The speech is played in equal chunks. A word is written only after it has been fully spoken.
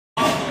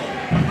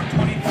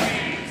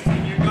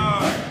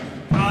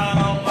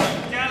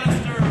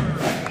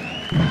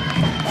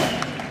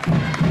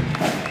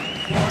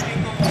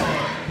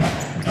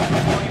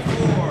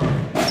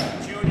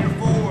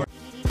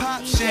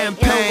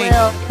champagne,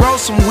 roll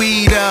some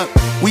weed up.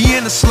 We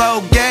in a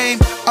slow game,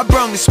 I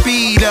brung the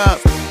speed up.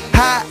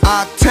 High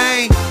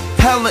octane,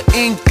 hella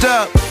inked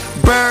up.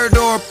 Bird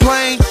or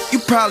plane, you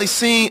probably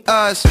seen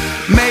us.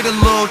 Made a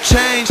little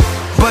change,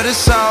 but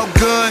it's all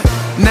good.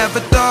 Never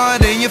thought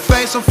in your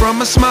face, I'm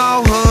from a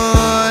small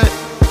hood.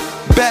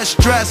 Best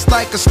dressed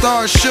like a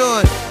star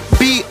should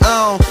be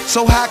on,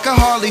 so I can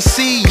hardly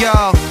see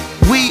y'all.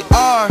 We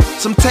are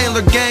some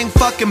Taylor gang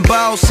fucking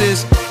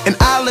bosses, and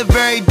I live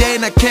every day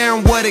not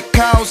caring what it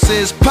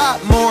costs.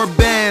 Pop more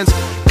bands,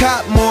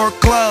 cop more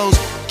clothes,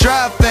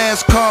 drive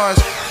fast cars,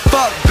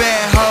 fuck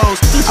bad hoes.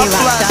 I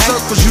fly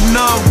circles, you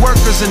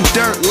non-workers and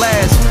dirt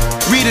lads,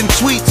 reading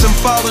tweets and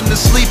falling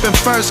asleep in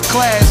first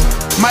class.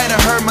 Might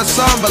have heard my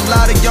song, but a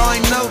lot of y'all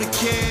ain't know the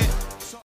kid.